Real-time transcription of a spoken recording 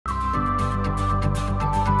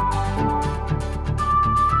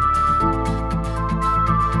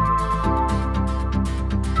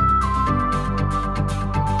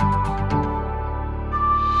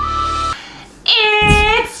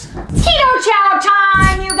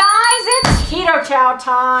chow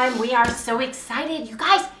time. We are so excited. You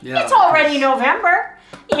guys, it's already November.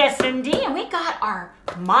 Yes, indeed. And we got our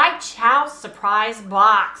My Chow surprise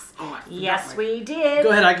box. Oh, yes, we did.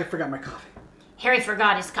 Go ahead, I forgot my coffee. Harry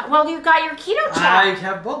forgot his coffee. Well, you got your keto chow. I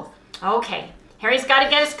have both. Okay. Harry's got to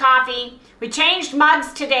get his coffee. We changed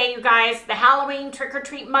mugs today, you guys. The Halloween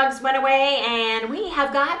trick-or-treat mugs went away, and we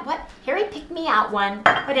have got, what? Harry picked me out one.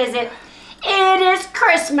 What is it? It is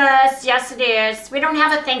Christmas. Yes, it is. We don't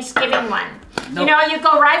have a Thanksgiving one. Nope. You know, you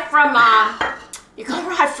go right from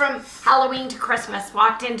Halloween to Christmas.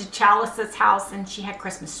 Walked into Chalice's house, and she had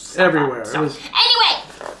Christmas stuff everywhere. So, anyway,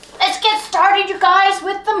 let's get started, you guys,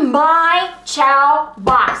 with the My Chow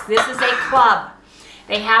box. This is a club.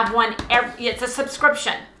 They have one. It's a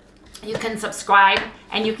subscription. You can subscribe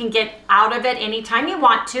and you can get out of it anytime you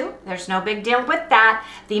want to. There's no big deal with that.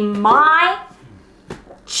 The My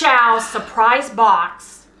Chow surprise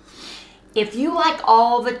box. If you like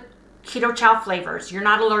all the keto chow flavors, you're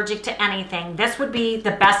not allergic to anything, this would be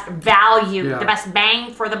the best value, the best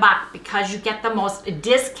bang for the buck, because you get the most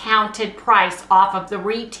discounted price off of the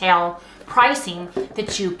retail pricing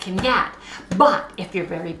that you can get. But if you're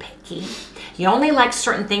very picky, you only like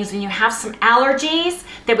certain things, and you have some allergies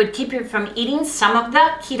that would keep you from eating some of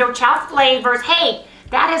the keto chow flavors. Hey,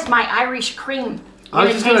 that is my Irish cream. I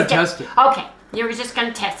was just going to test it. Okay, you were just going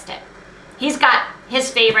to test it. He's got his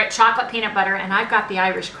favorite chocolate peanut butter, and I've got the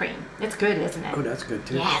Irish cream. It's good, isn't it? Oh, that's good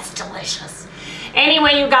too. Yeah, it's delicious.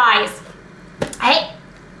 Anyway, you guys, hey,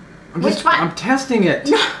 which one? I'm testing it.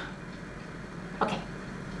 Okay.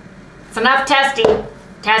 It's enough testing.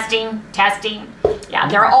 Testing. Yeah,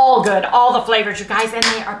 they're all good. All the flavors, you guys, and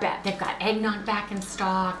they are back. They've got eggnog back in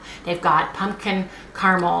stock. They've got pumpkin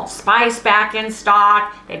caramel spice back in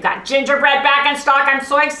stock. They've got gingerbread back in stock. I'm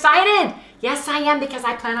so excited. Yes, I am, because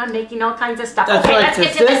I plan on making all kinds of stuff. That's okay, right, let's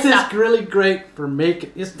get to this stuff. Is really great for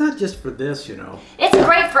making. It's not just for this, you know. It's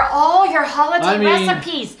great for all your holiday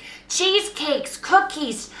recipes. Cheesecakes,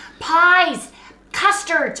 cookies, pies,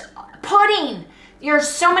 custards, pudding. There's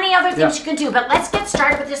so many other things you can do, but let's get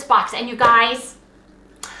started with this box. And you guys,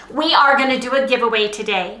 we are going to do a giveaway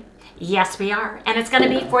today. Yes, we are. And it's going to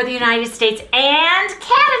be for the United States and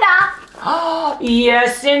Canada. Oh,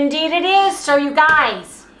 yes, indeed it is. So you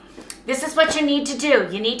guys, this is what you need to do.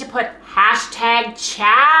 You need to put hashtag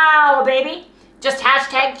chow, baby. Just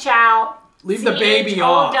hashtag chow. Leave the baby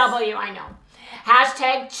off. C-H-O-W, I know.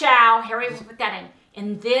 Hashtag chow. Harry will put that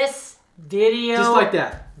in this video. Just like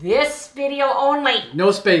that. This video only. No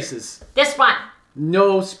spaces. This one.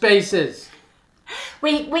 No spaces.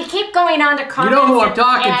 We keep going on to comments. You know who I'm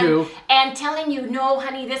talking to. And telling you, no,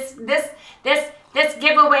 honey, this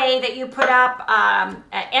giveaway that you put up,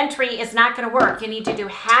 entry is not going to work. You need to do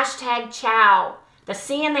hashtag chow. The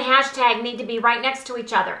C and the hashtag need to be right next to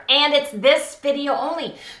each other. And it's this video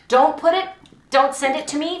only. Don't send it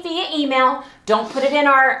to me via email. Don't put it in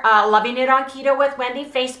our Loving It on Keto with Wendy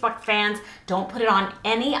Facebook fans. Don't put it on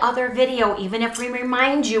any other video. Even if we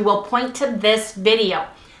remind you, we'll point to this video.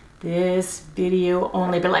 This video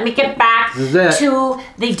only. But let me get back to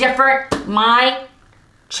the different My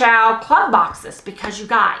Chow club boxes, because you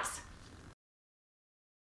guys,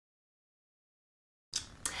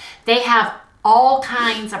 they have all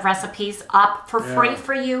kinds of recipes up for free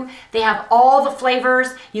for you. They have all the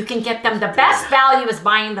flavors. You can get them. The best value is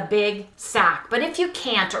buying the big sack. But if you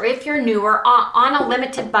can't, or if you're new or on a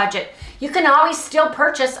limited budget, you can always still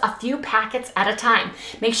purchase a few packets at a time.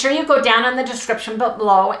 Make sure you go down on the description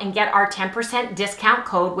below and get our 10% discount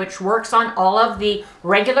code, which works on all of the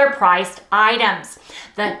regular priced items.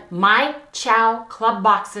 The My Chow club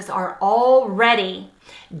boxes are already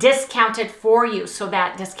discounted for you, so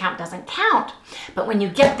that discount doesn't count. But when you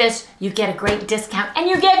get this, you get a great discount, and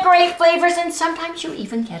you get great flavors, and sometimes you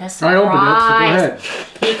even get a surprise. I opened it, so go ahead.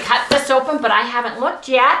 He cut this open, but I haven't looked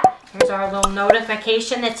yet. Here's our little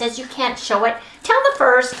notification that says you can't show it. Tell the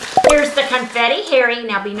first. Here's the confetti, Harry.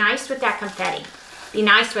 Now be nice with that confetti. Be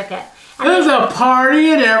nice with it. There's a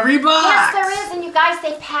party in every box. Yes, there is, and you guys,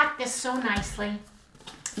 they pack this so nicely.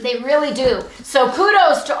 They really do. So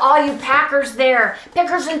kudos to all you packers there,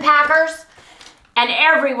 pickers and packers, and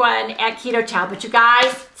everyone at Keto Chow. But you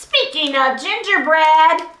guys, speaking of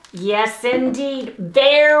gingerbread, yes indeed,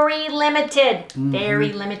 very limited.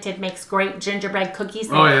 Very limited makes great gingerbread cookies.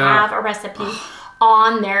 They have a recipe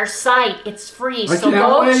on their site. It's free. So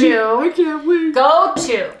go to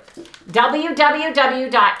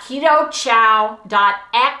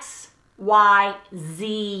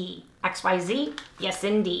www.ketochow.xyz. XYZ, yes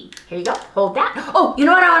indeed. Here you go, hold that. Oh, you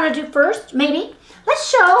know what I want to do first, maybe? Let's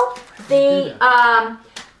show the,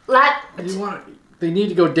 they need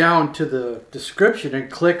to go down to the description and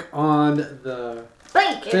click on the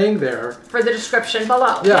link thing there for the description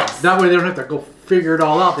below. Yeah, yes. That way they don't have to go figure it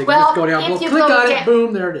all out. They can just go down, click on it,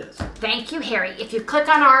 boom, there it is. Thank you, Harry. If you click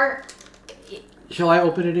on our... Shall I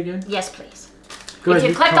open it again? Yes, please. Go ahead, if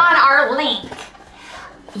you click on our link,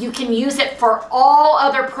 you can use it for all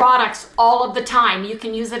other products all of the time. You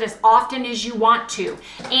can use it as often as you want to.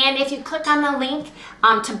 And if you click on the link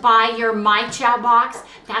to buy your My Chow box,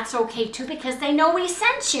 that's okay too, because they know we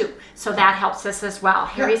sent you. So that helps us as well.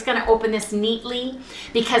 Harry's gonna open this neatly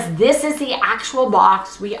because this is the actual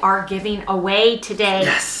box we are giving away today.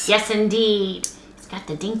 Yes. Yes, indeed. He's got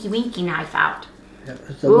the dinky winky knife out. Yeah,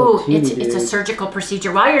 Ooh, it's a surgical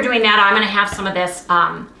procedure. While you're doing that, I'm gonna have some of this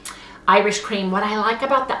Irish cream. What I like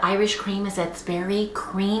about the Irish cream is it's very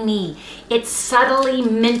creamy. It's subtly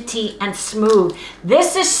minty and smooth.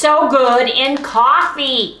 This is so good in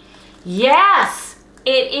coffee. Yes,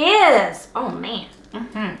 it is. Oh man.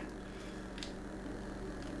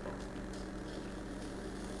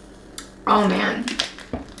 Oh man,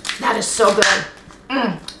 that is so good.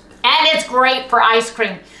 And it's great for ice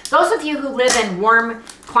cream. Those of you who live in warm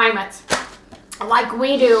climates, like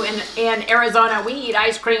we do in Arizona, we eat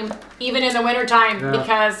ice cream even in the wintertime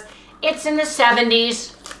because it's in the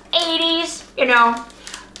 70s, 80s, you know.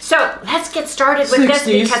 So let's get started with 60s,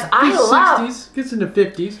 this because I love... 60s, gets into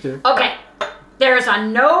 50s too. Okay, there's a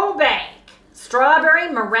no-bake strawberry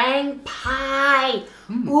meringue pie.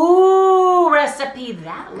 Ooh, recipe.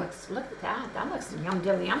 That looks, look at that. That looks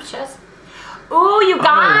yum-dilly-umptious. Ooh, you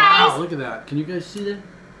guys. Oh, wow, look at that. Can you guys see that?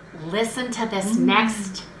 Listen to this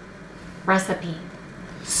next recipe.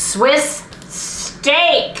 Swiss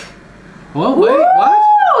steak. Oh, wait, what?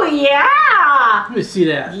 Oh, yeah. Let me see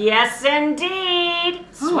that. Yes, indeed.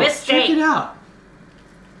 Swiss steak. Check it out.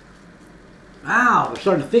 Wow, we're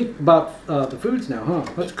starting to think about the foods now, huh?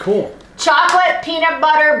 That's cool. Chocolate peanut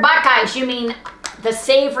butter buckeyes. You mean the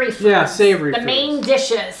savory foods? Yeah, savory foods. The main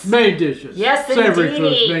dishes. Main dishes. Yes, savory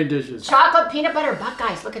indeed. Foods, main dishes. Chocolate peanut butter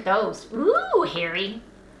buckeyes. Look at those. Ooh, Harry.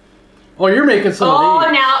 Oh, you're making some of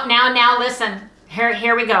these. Now, listen.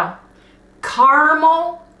 Here we go.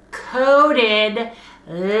 Caramel coated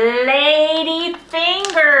lady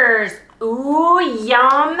fingers. Ooh,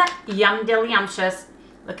 yum, yum-dilly-umptious.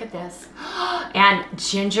 Look at this. And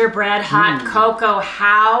gingerbread hot cocoa.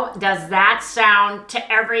 How does that sound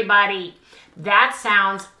to everybody? That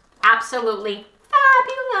sounds absolutely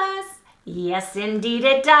fabulous. Yes, indeed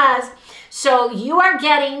it does. So you are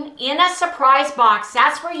getting in a surprise box.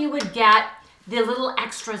 That's where you would get the little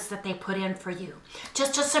extras that they put in for you.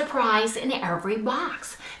 Just a surprise in every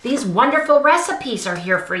box. These wonderful recipes are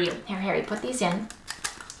here for you. Here, Harry, put these in.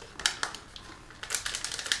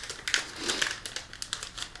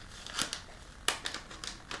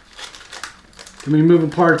 Too many moving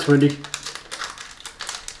parts, Wendy.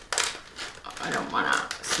 I don't want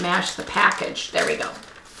to smash the package. There we go.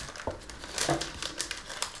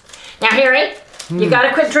 Now, Harry, you got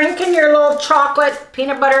to quit drinking your little chocolate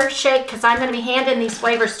peanut butter shake because I'm going to be handing these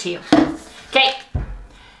flavors to you. Okay.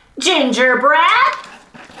 Gingerbread.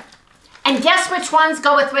 And guess which ones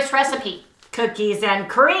go with which recipe? Cookies and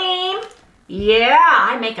cream. Yeah,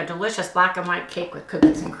 I make a delicious black and white cake with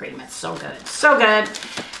cookies and cream. It's so good. So good.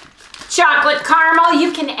 Chocolate caramel.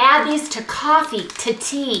 You can add these to coffee, to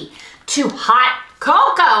tea, to hot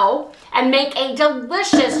cocoa, and make a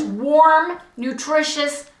delicious, warm,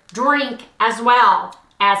 nutritious drink as well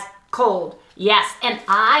as cold. Yes, and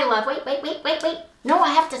I love, wait. No, I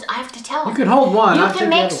have to tell them. You can hold one. You can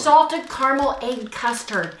make salted caramel egg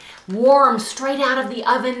custard, warm, straight out of the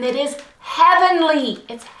oven that is heavenly.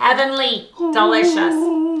 It's heavenly. Delicious.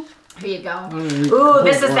 Here you go. Ooh,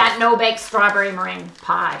 this is that no-bake strawberry meringue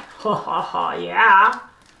pie. Ha ha ha, yeah.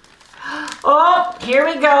 Oh, here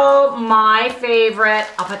we go. My favorite.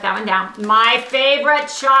 I'll put that one down. My favorite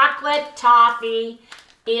chocolate toffee.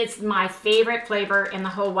 It's my favorite flavor in the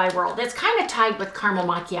whole wide world. It's kind of tied with caramel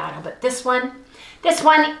macchiato, but this one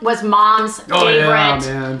was Mom's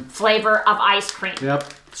favorite flavor of ice cream. Yep.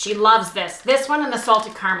 She loves this. This one and the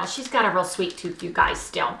salted caramel. She's got a real sweet tooth, you guys,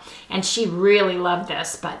 still. And she really loved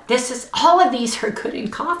this. But all of these are good in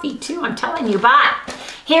coffee, too, I'm telling you. But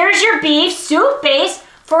here's your beef soup base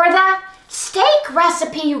for the steak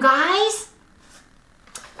recipe, you guys.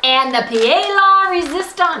 And the Pied La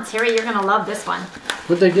Resistance. Harry, you're going to love this one.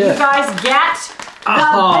 What'd they get? You guys get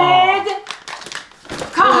the big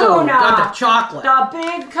kahuna. Got the chocolate. The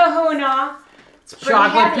big kahuna.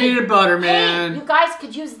 Chocolate peanut butter, man. Hey, you guys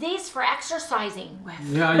could use these for exercising with.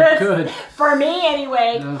 Yeah, you could. For me,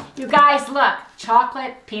 anyway. Yeah. You guys, look.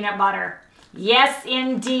 Chocolate peanut butter. Yes,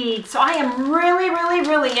 indeed. So I am really, really,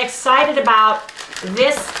 really excited about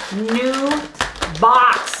this new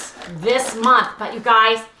box this month. But you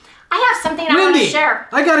guys, I have something I want to share.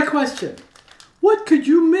 I got a question. What could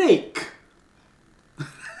you make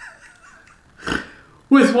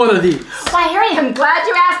with one of these? Why, Harry, I'm glad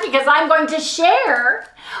you asked because I'm going to share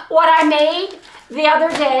what I made the other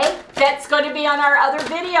day that's going to be on our other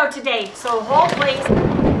video today. So hold please.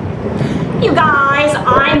 You guys,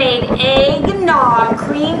 I made eggnog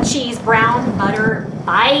cream cheese brown butter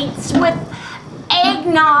bites with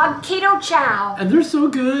eggnog ketochow. And they're so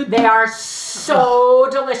good. They are so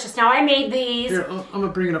delicious. Now I made these. Here, I'm going to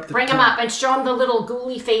bring it up. Bring them up and show them the little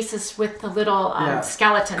ghouly faces with the little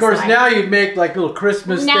skeletons. Of course, now you'd make like little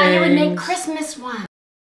Christmas things. Now you would make Christmas ones.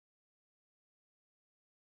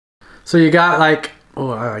 So you got like, oh,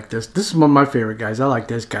 I like this. This is one of my favorite guys. I like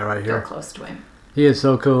this guy right here. Go close to him. He is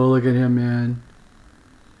so cool. Look at him, man.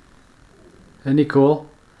 Isn't he cool?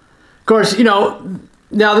 Of course, you know,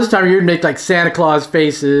 now this time of year you make like Santa Claus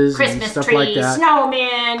faces Christmas and stuff trees, like that.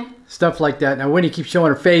 snowman. Stuff like that. Now Wendy keeps showing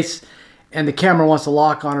her face and the camera wants to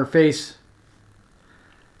lock on her face.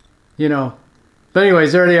 You know. But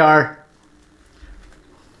anyways, there they are.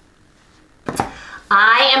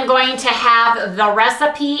 I am going to have the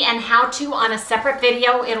recipe and how-to on a separate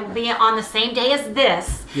video. It'll be on the same day as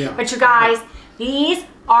this. Yeah. But you guys, these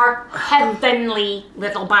are heavenly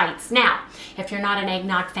little bites. Now, if you're not an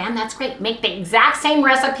eggnog fan, that's great. Make the exact same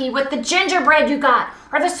recipe with the gingerbread you got,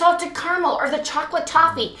 or the salted caramel, or the chocolate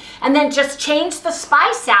toffee. And then just change the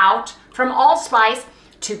spice out from allspice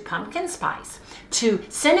to pumpkin spice, to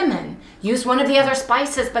cinnamon. Use one of the other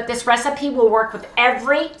spices, but this recipe will work with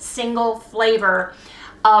every single flavor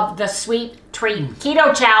of the sweet treat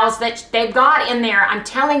keto chows that they've got in there. I'm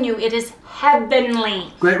telling you, it is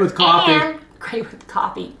heavenly. Great with coffee. And great with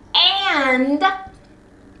coffee. And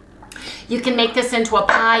you can make this into a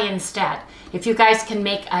pie instead. If you guys can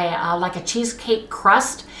make a like a cheesecake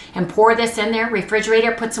crust and pour this in there, refrigerate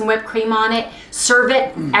it, put some whipped cream on it, serve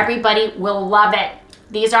it, everybody will love it.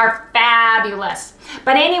 These are fabulous.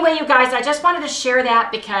 But anyway, you guys, I just wanted to share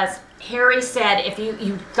that because Harry said if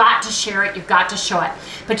you've got to share it, you've got to show it.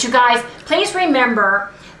 But you guys, please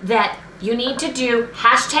remember that you need to do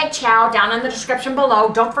 #chow down in the description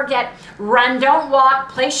below. Don't forget, run, don't walk,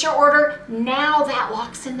 place your order. Now that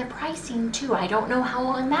locks in the pricing too. I don't know how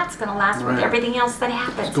long that's gonna last with everything else that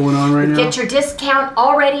happens. What's going on right now? Get your discount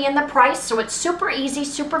already in the price, so it's super easy,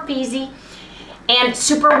 super peasy, and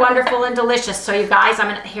super wonderful and delicious. So you guys,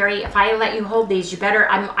 Harry, if I let you hold these, you better,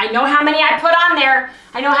 I know how many I put on there.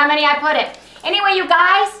 I know how many I put it. Anyway, you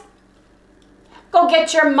guys, go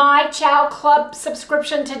get your My Chow Club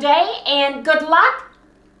subscription today, and good luck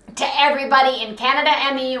to everybody in Canada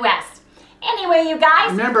and the US. Anyway, you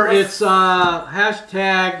guys. Remember, it's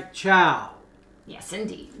 #chow. Yes,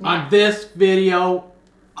 indeed. On this video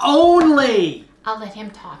only. I'll let him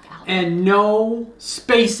talk out. And no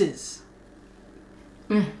spaces.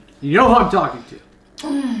 You know who I'm talking to.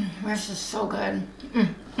 This is so good.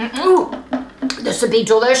 Ooh, this would be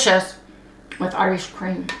delicious with Irish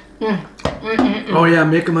cream. Oh yeah,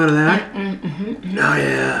 make them out of that. Oh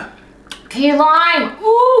yeah. Key lime.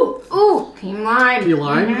 Ooh, ooh, key lime. Key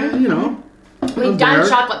lime, you know. We've done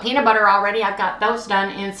chocolate peanut butter already. I've got those done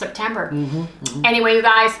in September. Anyway, you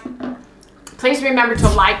guys, please remember to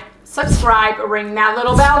like, subscribe, ring that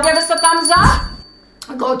little bell, give us a thumbs up.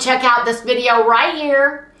 Go check out this video right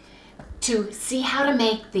here to see how to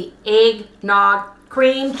make the eggnog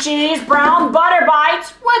cream cheese brown butter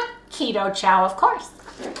bites with keto chow, of course.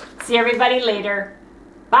 See everybody later.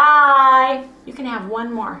 Bye. You can have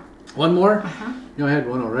one more. One more? You know, I had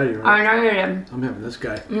one already, right? I know you did. I'm having this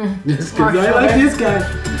guy. This guy. I like this guy.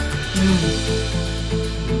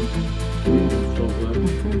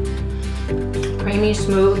 Creamy,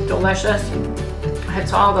 smooth, delicious.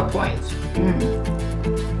 Hits all the points.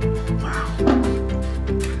 Wow.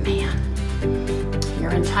 Man.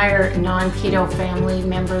 Your entire non-keto family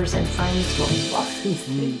members and friends will love these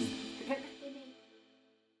things.